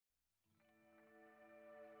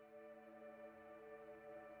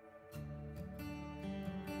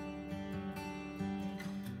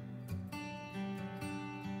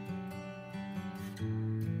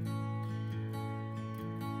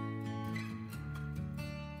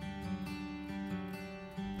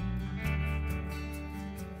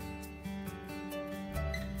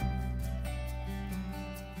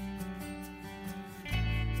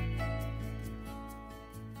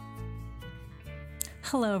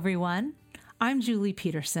Hello, everyone. I'm Julie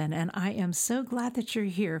Pederson, and I am so glad that you're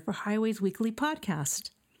here for Highways Weekly Podcast.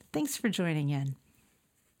 Thanks for joining in.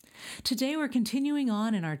 Today, we're continuing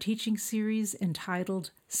on in our teaching series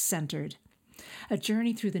entitled Centered, a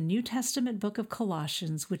journey through the New Testament book of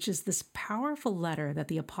Colossians, which is this powerful letter that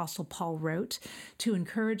the Apostle Paul wrote to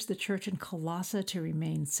encourage the church in Colossae to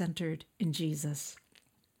remain centered in Jesus.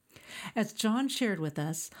 As John shared with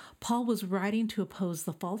us, Paul was writing to oppose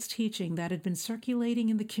the false teaching that had been circulating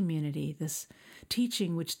in the community, this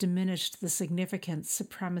teaching which diminished the significance,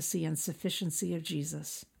 supremacy, and sufficiency of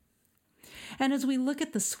Jesus. And as we look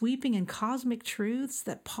at the sweeping and cosmic truths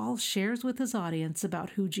that Paul shares with his audience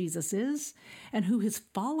about who Jesus is and who his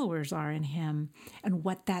followers are in him and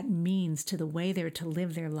what that means to the way they're to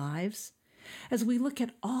live their lives, as we look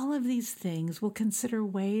at all of these things, we'll consider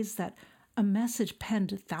ways that a message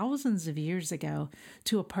penned thousands of years ago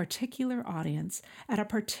to a particular audience at a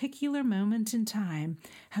particular moment in time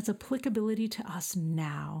has applicability to us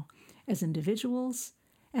now as individuals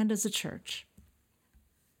and as a church.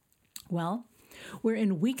 Well, we're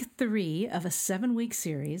in week 3 of a 7-week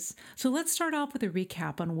series, so let's start off with a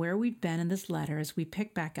recap on where we've been in this letter as we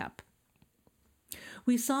pick back up.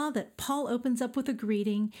 We saw that Paul opens up with a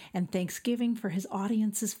greeting and thanksgiving for his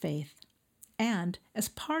audience's faith. And as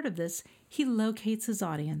part of this, he locates his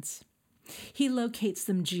audience. He locates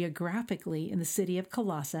them geographically in the city of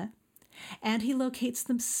Colossae, and he locates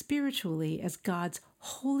them spiritually as God's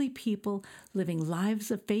holy people living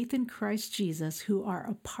lives of faith in Christ Jesus who are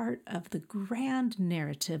a part of the grand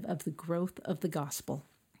narrative of the growth of the gospel.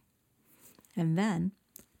 And then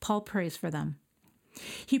Paul prays for them.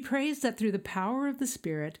 He prays that through the power of the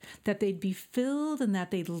Spirit, that they'd be filled and that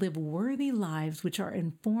they'd live worthy lives which are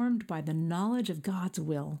informed by the knowledge of God's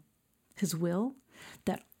will. His will,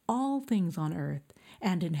 that all things on earth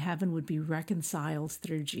and in heaven would be reconciled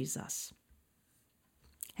through Jesus.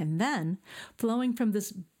 And then, flowing from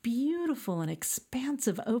this beautiful and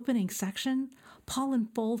expansive opening section, Paul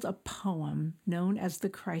unfolds a poem known as the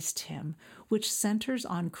Christ Hymn, which centers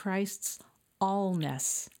on Christ's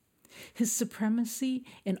allness, his supremacy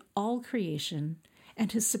in all creation,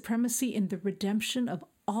 and his supremacy in the redemption of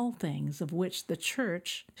all things, of which the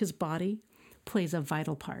church, his body, plays a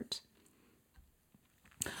vital part.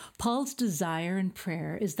 Paul's desire and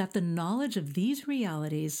prayer is that the knowledge of these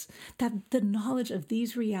realities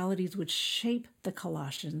would shape the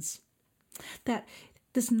Colossians, that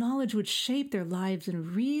this knowledge would shape their lives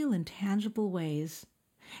in real and tangible ways,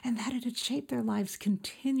 and that it had shaped their lives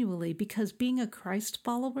continually, because being a Christ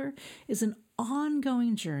follower is an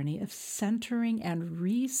ongoing journey of centering and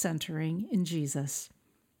recentering in Jesus.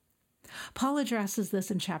 Paul addresses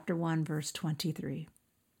this in chapter 1, verse 23.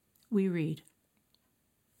 We read,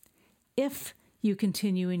 "If you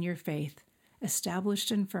continue in your faith,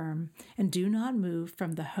 established and firm, and do not move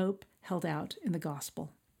from the hope held out in the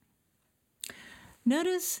gospel."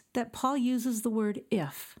 Notice that Paul uses the word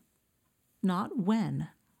if, not when.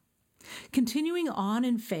 Continuing on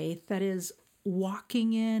in faith, that is,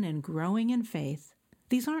 walking in and growing in faith,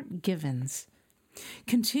 these aren't givens.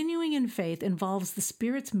 Continuing in faith involves the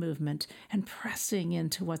Spirit's movement and pressing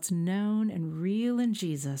into what's known and real in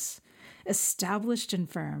Jesus, established and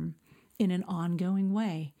firm, in an ongoing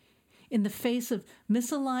way, in the face of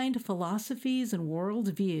misaligned philosophies and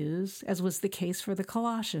worldviews, as was the case for the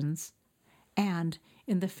Colossians, and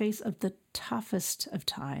in the face of the toughest of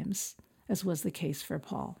times, as was the case for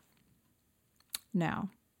Paul.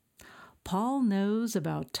 Now, Paul knows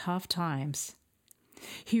about tough times.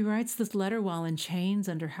 He writes this letter while in chains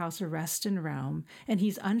under house arrest in Rome, and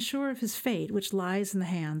he's unsure of his fate, which lies in the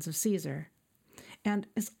hands of Caesar. And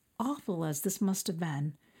as awful as this must have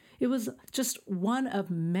been, it was just one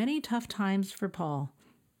of many tough times for Paul.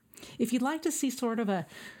 If you'd like to see sort of a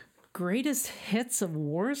greatest hits of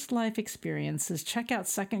worst life experiences, check out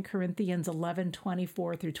 2 Corinthians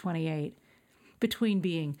 11:24 through 28. Between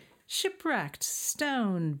being shipwrecked,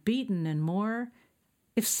 stoned, beaten, and more,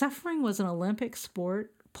 if suffering was an Olympic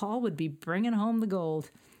sport, Paul would be bringing home the gold.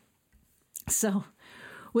 So,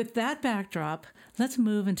 with that backdrop, let's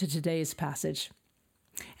move into today's passage.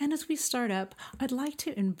 And as we start up, I'd like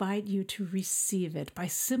to invite you to receive it by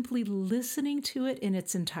simply listening to it in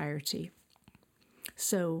its entirety.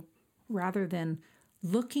 So, rather than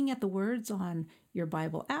looking at the words on your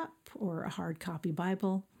Bible app or a hard copy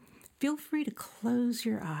Bible, feel free to close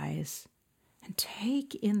your eyes and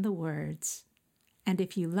take in the words. And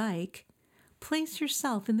if you like, place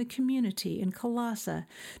yourself in the community in Colossae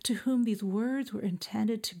to whom these words were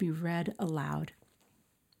intended to be read aloud.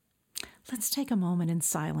 Let's take a moment in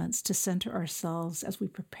silence to center ourselves as we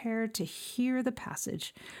prepare to hear the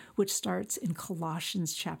passage, which starts in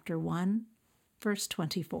Colossians chapter 1, verse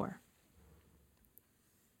 24.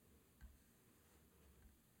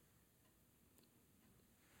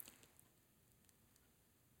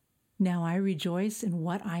 Now I rejoice in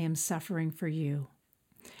what I am suffering for you,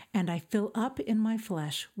 and I fill up in my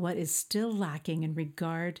flesh what is still lacking in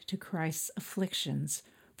regard to Christ's afflictions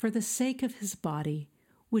for the sake of his body,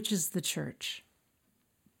 which is the church.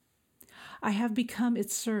 I have become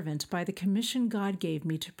its servant by the commission God gave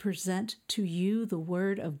me to present to you the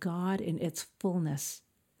word of God in its fullness,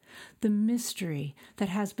 the mystery that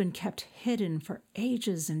has been kept hidden for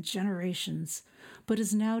ages and generations, but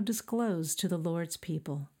is now disclosed to the Lord's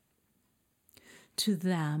people. To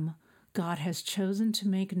them, God has chosen to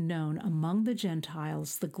make known among the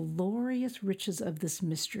Gentiles the glorious riches of this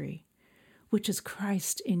mystery, which is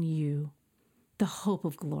Christ in you, the hope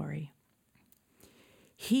of glory.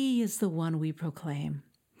 He is the one we proclaim,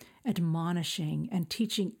 admonishing and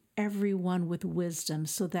teaching everyone with wisdom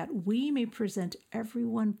so that we may present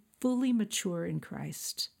everyone fully mature in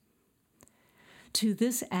Christ. To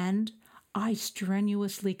this end, I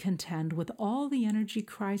strenuously contend with all the energy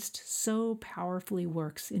Christ so powerfully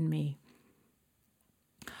works in me.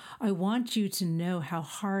 I want you to know how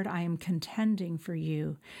hard I am contending for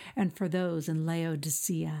you and for those in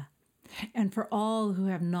Laodicea, and for all who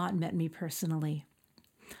have not met me personally.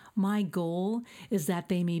 My goal is that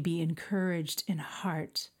they may be encouraged in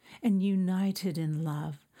heart and united in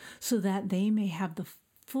love, so that they may have the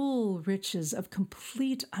full riches of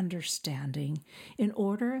complete understanding, in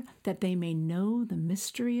order that they may know the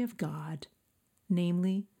mystery of God,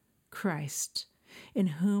 namely Christ, in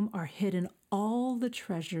whom are hidden all the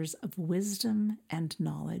treasures of wisdom and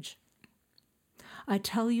knowledge. I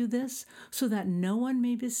tell you this so that no one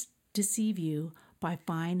may deceive you by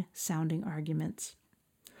fine-sounding arguments.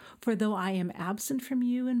 For though I am absent from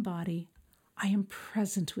you in body, I am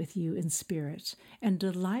present with you in spirit, and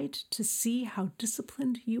delight to see how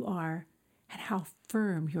disciplined you are and how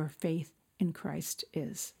firm your faith in Christ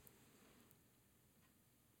is.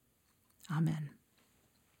 Amen.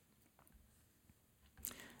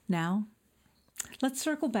 Now, let's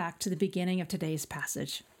circle back to the beginning of today's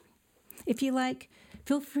passage. If you like,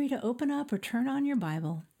 feel free to open up or turn on your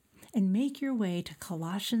Bible and make your way to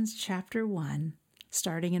Colossians chapter 1,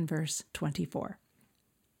 starting in verse 24.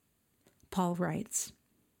 Paul writes,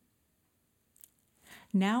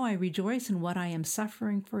 "Now I rejoice in what I am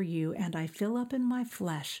suffering for you, and I fill up in my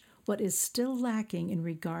flesh what is still lacking in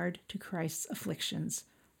regard to Christ's afflictions,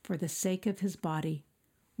 for the sake of his body,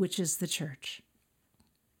 which is the church."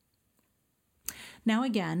 Now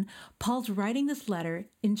again, Paul's writing this letter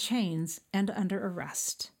in chains and under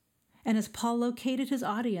arrest. And as Paul located his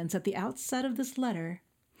audience at the outset of this letter,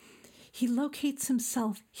 he locates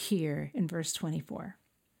himself here in verse 24.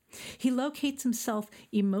 He locates himself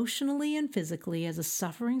emotionally and physically as a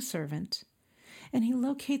suffering servant, and he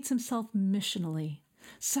locates himself missionally,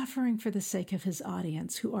 suffering for the sake of his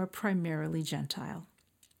audience, who are primarily Gentile.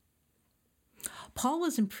 Paul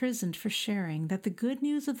was imprisoned for sharing that the good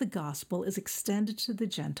news of the gospel is extended to the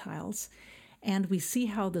Gentiles, and we see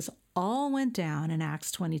how this all went down in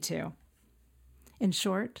Acts 22. In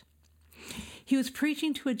short, he was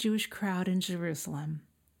preaching to a Jewish crowd in Jerusalem,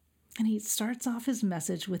 and he starts off his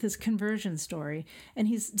message with his conversion story, and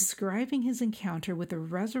he's describing his encounter with the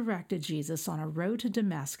resurrected Jesus on a road to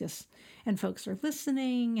Damascus, and folks are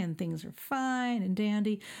listening, and things are fine and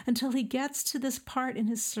dandy, until he gets to this part in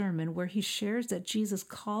his sermon where he shares that Jesus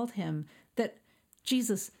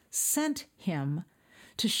sent him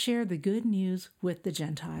to share the good news with the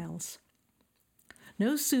Gentiles.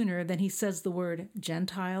 No sooner than he says the word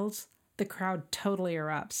Gentiles, the crowd totally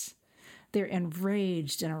erupts. They're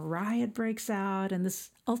enraged and a riot breaks out, and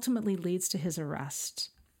this ultimately leads to his arrest.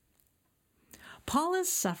 Paul is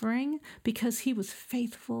suffering because he was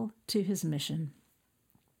faithful to his mission.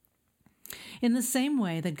 In the same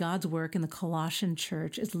way that God's work in the Colossian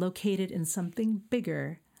church is located in something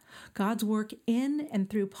bigger, God's work in and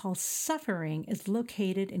through Paul's suffering is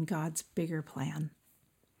located in God's bigger plan.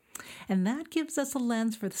 And that gives us a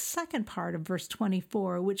lens for the second part of verse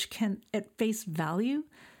 24, which can, at face value,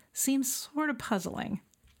 seems sort of puzzling.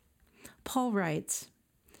 Paul writes,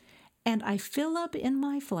 "And I fill up in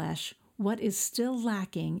my flesh what is still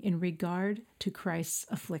lacking in regard to Christ's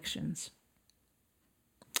afflictions."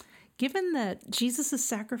 Given that Jesus'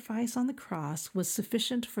 sacrifice on the cross was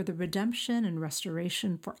sufficient for the redemption and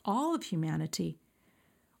restoration for all of humanity,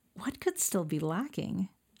 what could still be lacking?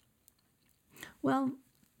 Well,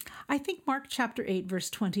 I think Mark chapter 8, verse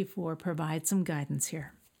 24 provides some guidance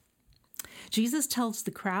here. Jesus tells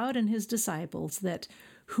the crowd and his disciples that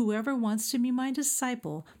whoever wants to be my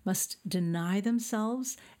disciple must deny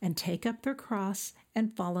themselves and take up their cross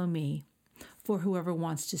and follow me. For whoever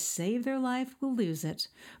wants to save their life will lose it,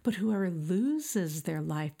 but whoever loses their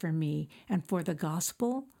life for me and for the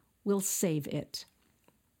gospel will save it.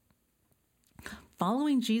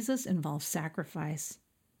 Following Jesus involves sacrifice,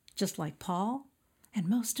 just like Paul, and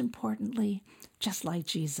most importantly, just like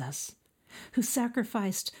Jesus, who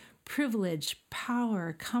sacrificed privilege,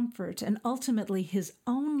 power, comfort, and ultimately his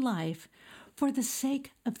own life for the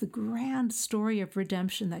sake of the grand story of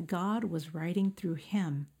redemption that God was writing through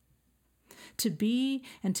him. To be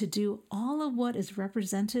and to do all of what is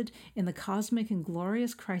represented in the cosmic and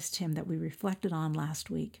glorious Christ hymn that we reflected on last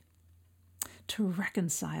week. To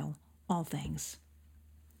reconcile all things.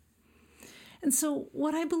 And so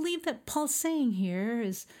what I believe that Paul's saying here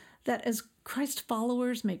is that as Christ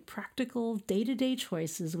followers make practical day-to-day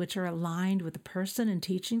choices which are aligned with the person and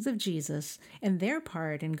teachings of Jesus and their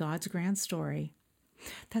part in God's grand story,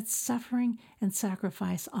 that suffering and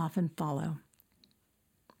sacrifice often follow.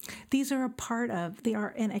 These are they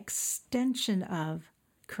are an extension of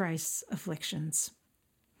Christ's afflictions.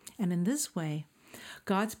 And in this way,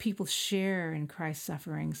 God's people share in Christ's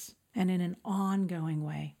sufferings and in an ongoing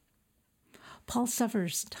way. Paul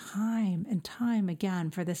suffers time and time again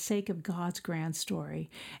for the sake of God's grand story,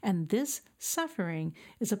 and this suffering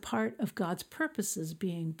is a part of God's purposes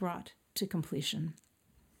being brought to completion.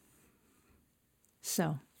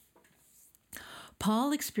 So,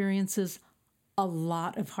 Paul experiences a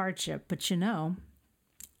lot of hardship, but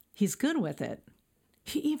he's good with it.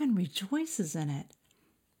 He even rejoices in it.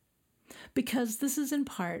 Because this is in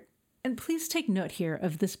part, and please take note here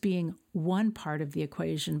of this being one part of the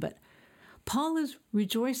equation, but Paul is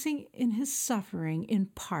rejoicing in his suffering in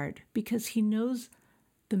part because he knows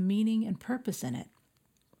the meaning and purpose in it.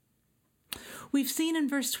 We've seen in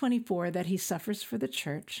verse 24 that he suffers for the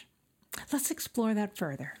church. Let's explore that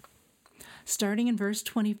further. Starting in verse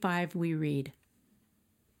 25, we read,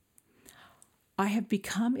 I have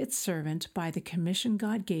become its servant by the commission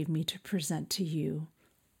God gave me to present to you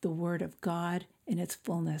the word of God in its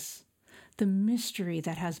fullness, the mystery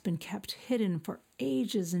that has been kept hidden for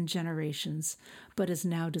ages and generations, but is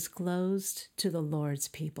now disclosed to the Lord's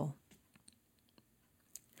people.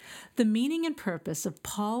 The meaning and purpose of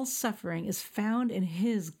Paul's suffering is found in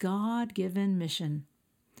his God-given mission.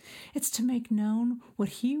 It's to make known what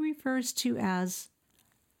he refers to as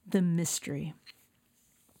the mystery.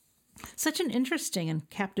 Such an interesting and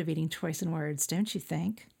captivating choice in words, don't you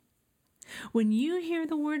think? When you hear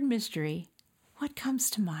the word mystery, what comes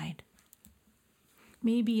to mind?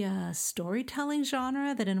 Maybe a storytelling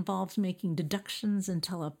genre that involves making deductions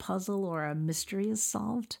until a puzzle or a mystery is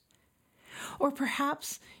solved? Or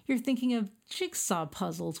perhaps you're thinking of jigsaw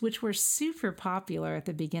puzzles, which were super popular at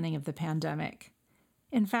the beginning of the pandemic.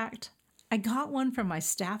 In fact, I got one from my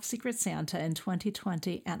staff Secret Santa in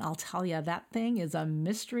 2020, and I'll tell you, that thing is a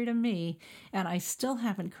mystery to me, and I still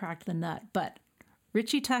haven't cracked the nut. But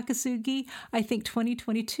Richie Takasugi, I think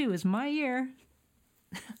 2022 is my year.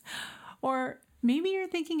 Or maybe you're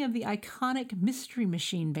thinking of the iconic Mystery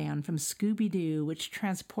Machine Band from Scooby-Doo, which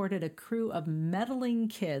transported a crew of meddling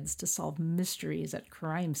kids to solve mysteries at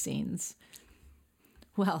crime scenes.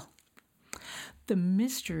 Well, the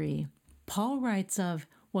mystery Paul writes of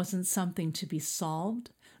wasn't something to be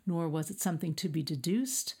solved, nor was it something to be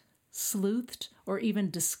deduced, sleuthed, or even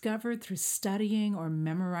discovered through studying or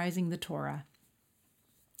memorizing the Torah.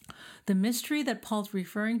 The mystery that Paul's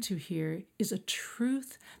referring to here is a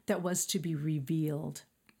truth that was to be revealed,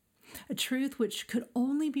 a truth which could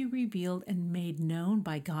only be revealed and made known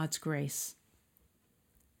by God's grace.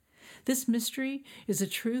 This mystery is a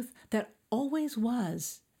truth that always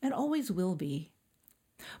was and always will be,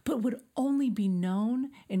 but would only be known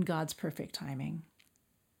in God's perfect timing.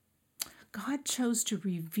 God chose to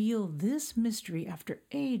reveal this mystery after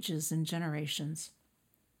ages and generations.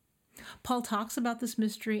 Paul talks about this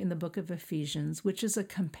mystery in the book of Ephesians, which is a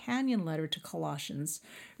companion letter to Colossians,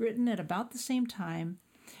 written at about the same time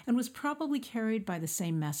and was probably carried by the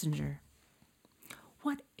same messenger.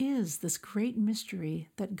 What is this great mystery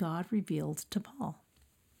that God revealed to Paul?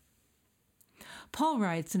 Paul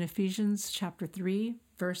writes in Ephesians chapter 3,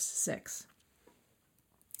 verse 6,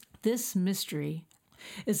 "This mystery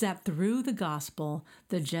is that through the gospel,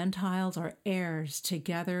 the Gentiles are heirs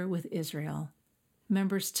together with Israel,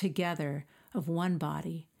 members together of one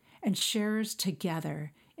body, and sharers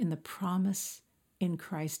together in the promise in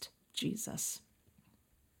Christ Jesus."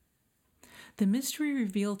 The mystery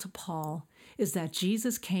revealed to Paul is that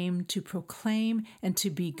Jesus came to proclaim and to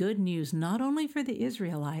be good news not only for the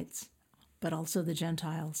Israelites, but also the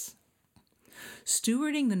Gentiles.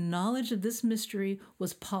 Stewarding the knowledge of this mystery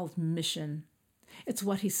was Paul's mission. It's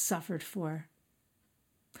what he suffered for.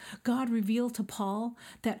 God revealed to Paul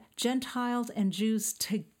that Gentiles and Jews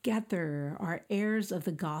together are heirs of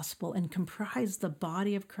the gospel and comprise the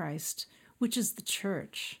body of Christ, which is the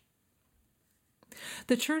church.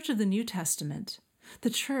 The church of the New Testament, the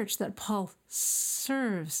church that Paul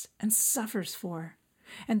serves and suffers for,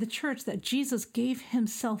 and the church that Jesus gave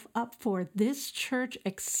himself up for, this church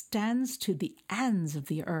extends to the ends of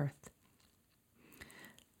the earth.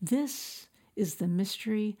 This is the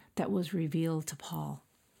mystery that was revealed to Paul.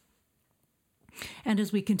 And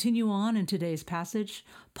as we continue on in today's passage,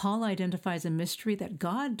 Paul identifies a mystery that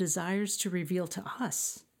God desires to reveal to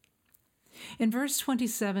us. In verse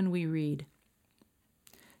 27, we read,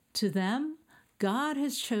 "To them God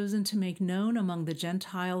has chosen to make known among the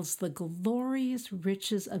Gentiles the glorious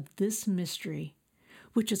riches of this mystery,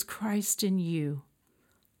 which is Christ in you,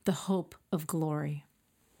 the hope of glory."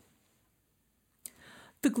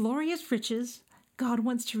 The glorious riches God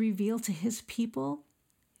wants to reveal to his people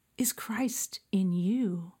is Christ in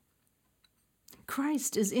you.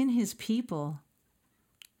 Christ is in his people.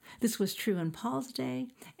 This was true in Paul's day,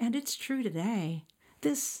 and it's true today.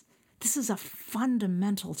 This is a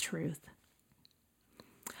fundamental truth.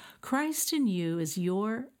 Christ in you is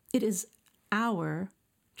our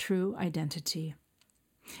true identity.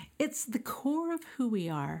 It's the core of who we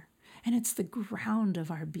are, and it's the ground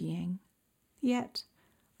of our being. Yet,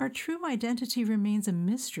 our true identity remains a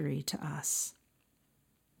mystery to us.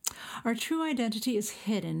 Our true identity is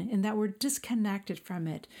hidden in that we're disconnected from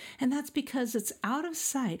it, and that's because it's out of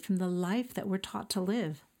sight from the life that we're taught to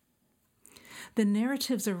live. The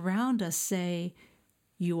narratives around us say,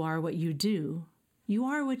 you are what you do, you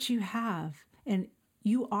are what you have, and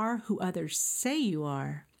you are who others say you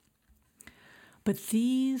are. But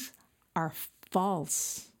these are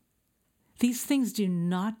false. These things do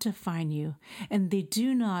not define you, and they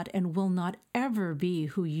do not and will not ever be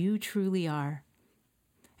who you truly are.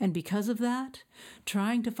 And because of that,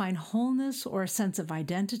 trying to find wholeness or a sense of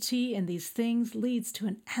identity in these things leads to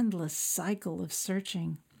an endless cycle of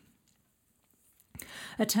searching.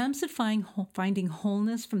 Attempts at finding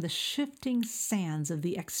wholeness from the shifting sands of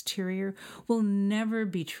the exterior will never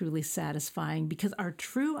be truly satisfying, because our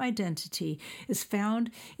true identity is found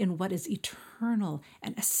in what is eternal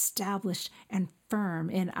and established and firm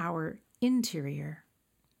in our interior.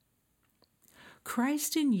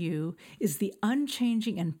 Christ in you is the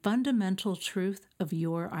unchanging and fundamental truth of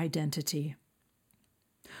your identity.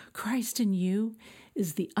 Christ in you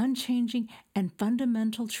is the unchanging and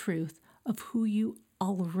fundamental truth of who you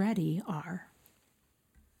already are.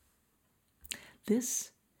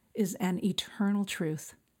 This is an eternal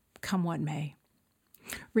truth, come what may,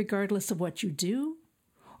 regardless of what you do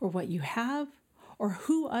or what you have or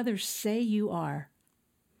who others say you are.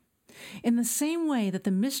 In the same way that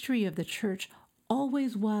the mystery of the church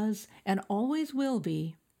always was and always will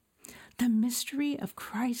be, the mystery of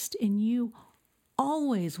Christ in you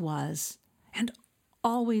always was and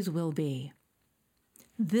always will be.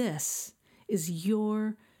 This is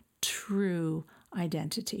your true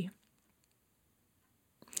identity.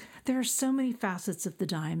 There are so many facets of the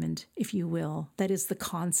diamond, if you will, that is the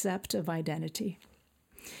concept of identity.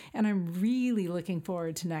 And I'm really looking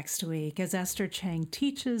forward to next week as Esther Chang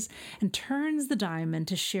teaches and turns the diamond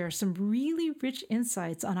to share some really rich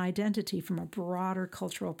insights on identity from a broader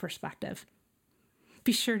cultural perspective.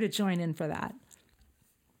 Be sure to join in for that.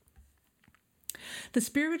 The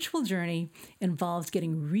spiritual journey involves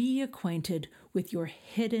getting reacquainted with your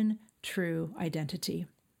hidden true identity.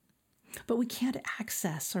 But we can't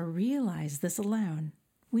access or realize this alone.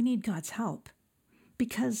 We need God's help.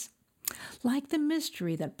 Because, like the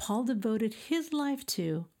mystery that Paul devoted his life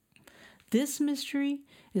to, this mystery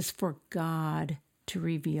is for God to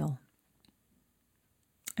reveal.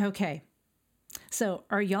 Okay, so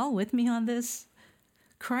are y'all with me on this?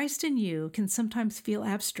 Christ in you can sometimes feel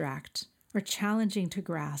abstract or challenging to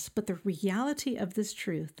grasp, but the reality of this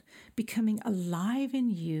truth becoming alive in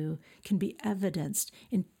you can be evidenced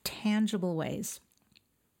in tangible ways.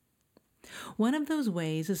 One of those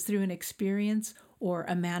ways is through an experience or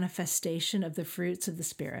a manifestation of the fruits of the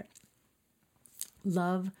Spirit: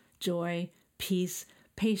 love, joy, peace,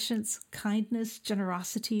 patience, kindness,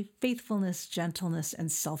 generosity, faithfulness, gentleness, and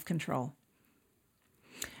self-control.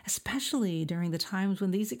 Especially during the times when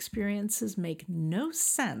these experiences make no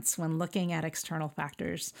sense when looking at external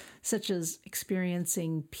factors, such as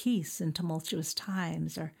experiencing peace in tumultuous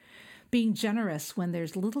times, or being generous when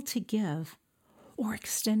there's little to give, or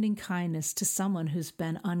extending kindness to someone who's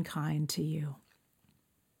been unkind to you.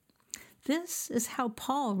 This is how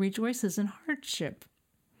Paul rejoices in hardship.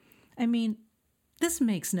 I mean, this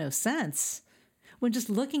makes no sense when just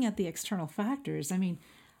looking at the external factors. I mean,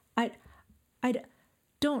 I'd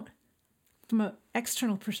From an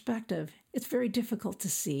external perspective, it's very difficult to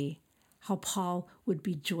see how Paul would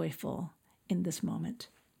be joyful in this moment.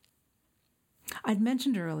 I'd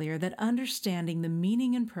mentioned earlier that understanding the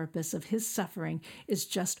meaning and purpose of his suffering is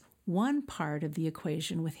just one part of the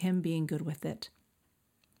equation with him being good with it.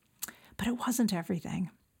 But it wasn't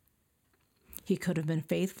everything. He could have been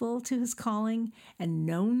faithful to his calling and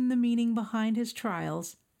known the meaning behind his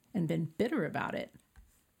trials and been bitter about it.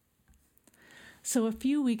 So a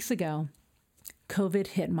few weeks ago, COVID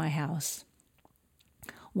hit my house.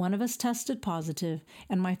 One of us tested positive,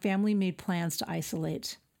 and my family made plans to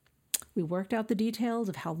isolate. We worked out the details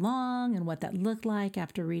of how long and what that looked like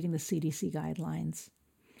after reading the CDC guidelines.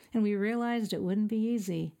 And we realized it wouldn't be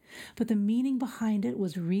easy, but the meaning behind it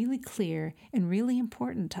was really clear and really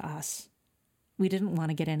important to us. We didn't want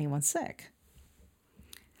to get anyone sick.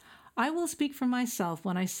 I will speak for myself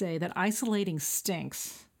when I say that isolating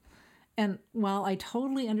stinks. And while I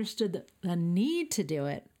totally understood the need to do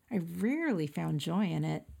it, I rarely found joy in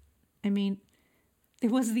it. I mean,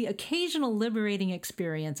 it was the occasional liberating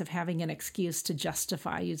experience of having an excuse to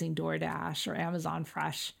justify using DoorDash or Amazon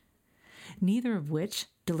Fresh, neither of which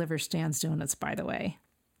delivers Stan's Donuts, by the way.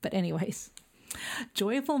 But anyways,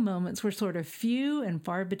 joyful moments were sort of few and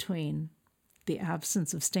far between, the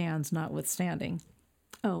absence of Stan's notwithstanding.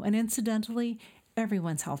 Oh, and incidentally,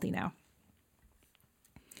 everyone's healthy now.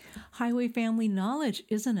 Highway family, knowledge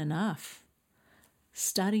isn't enough.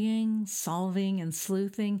 Studying, solving, and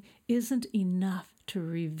sleuthing isn't enough to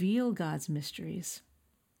reveal God's mysteries.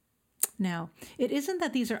 Now, it isn't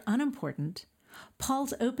that these are unimportant.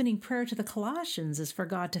 Paul's opening prayer to the Colossians is for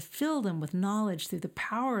God to fill them with knowledge through the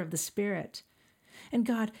power of the Spirit. And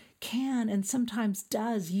God can and sometimes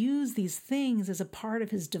does use these things as a part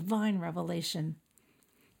of his divine revelation.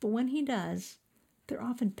 But when he does, they're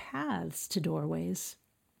often paths to doorways.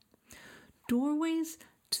 Doorways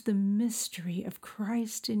to the mystery of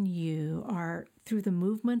Christ in you are, through the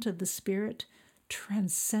movement of the Spirit,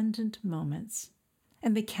 transcendent moments,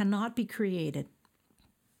 and they cannot be created.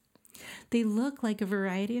 They look like a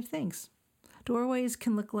variety of things. Doorways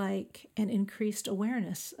can look like an increased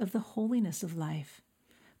awareness of the holiness of life,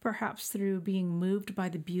 perhaps through being moved by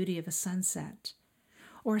the beauty of a sunset,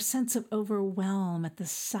 or a sense of overwhelm at the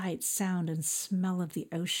sight, sound, and smell of the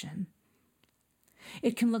ocean.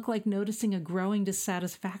 It can look like noticing a growing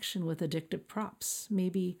dissatisfaction with addictive props,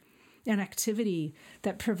 maybe an activity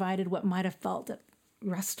that provided what might have felt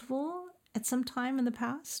restful at some time in the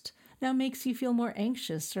past now makes you feel more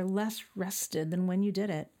anxious or less rested than when you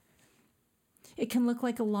did it. It can look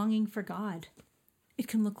like a longing for God. It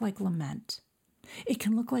can look like lament. It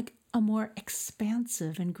can look like a more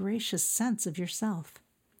expansive and gracious sense of yourself.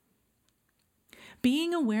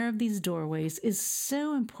 Being aware of these doorways is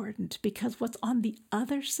so important because what's on the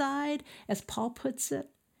other side, as Paul puts it,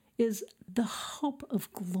 is the hope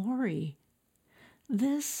of glory.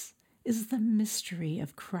 This is the mystery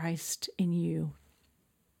of Christ in you.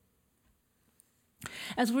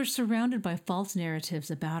 As we're surrounded by false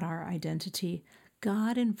narratives about our identity,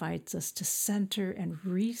 God invites us to center and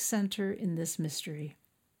recenter in this mystery.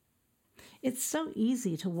 It's so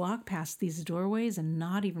easy to walk past these doorways and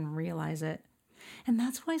not even realize it. And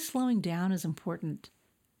that's why slowing down is important.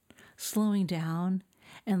 Slowing down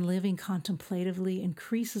and living contemplatively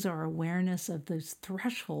increases our awareness of those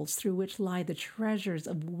thresholds through which lie the treasures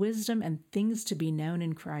of wisdom and things to be known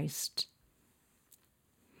in Christ.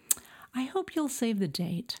 I hope you'll save the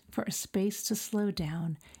date for a space to slow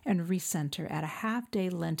down and recenter at a half-day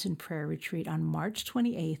Lenten prayer retreat on March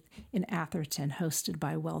 28th in Atherton, hosted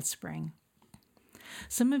by Wellspring.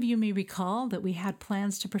 Some of you may recall that we had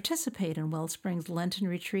plans to participate in Wellspring's Lenten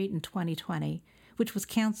retreat in 2020, which was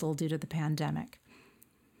canceled due to the pandemic.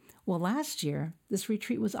 Well, last year, this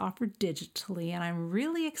retreat was offered digitally, and I'm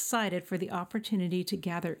really excited for the opportunity to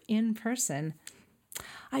gather in person.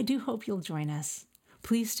 I do hope you'll join us.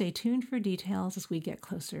 Please stay tuned for details as we get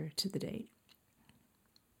closer to the date.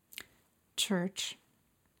 Church,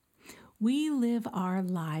 we live our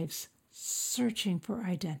lives searching for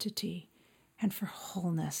identity and for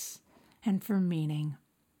wholeness and for meaning.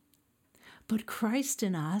 But Christ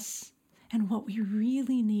in us and what we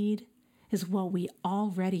really need is what we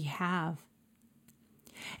already have.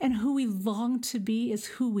 And who we long to be is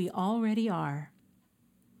who we already are.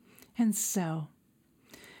 And so,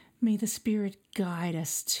 may the Spirit guide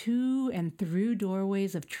us to and through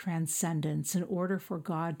doorways of transcendence in order for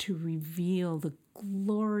God to reveal the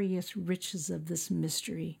glorious riches of this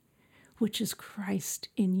mystery, which is Christ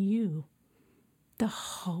in you, the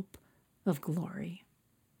hope of glory.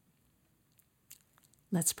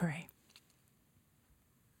 Let's pray.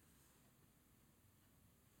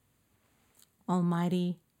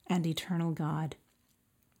 Almighty and eternal God.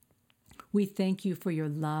 We thank you for your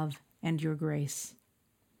love and your grace.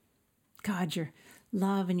 God, your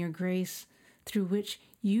love and your grace through which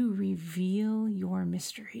you reveal your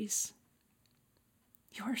mysteries.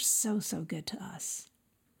 You are so, so good to us.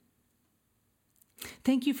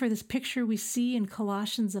 Thank you for this picture we see in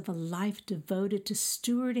Colossians of a life devoted to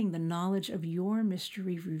stewarding the knowledge of your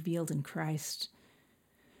mystery revealed in Christ.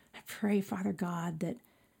 I pray, Father God, that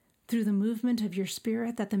through the movement of your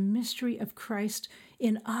Spirit, that the mystery of Christ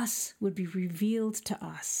in us would be revealed to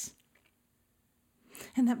us.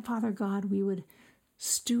 And that, Father God, we would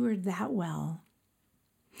steward that well.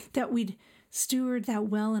 That we'd steward that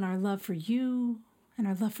well in our love for you and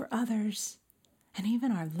our love for others, and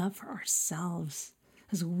even our love for ourselves,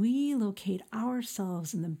 as we locate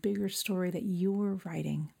ourselves in the bigger story that you're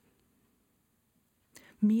writing.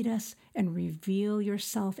 Meet us and reveal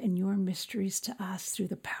yourself and your mysteries to us through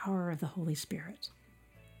the power of the Holy Spirit.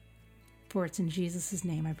 For it's in Jesus'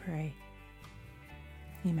 name I pray.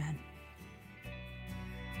 Amen.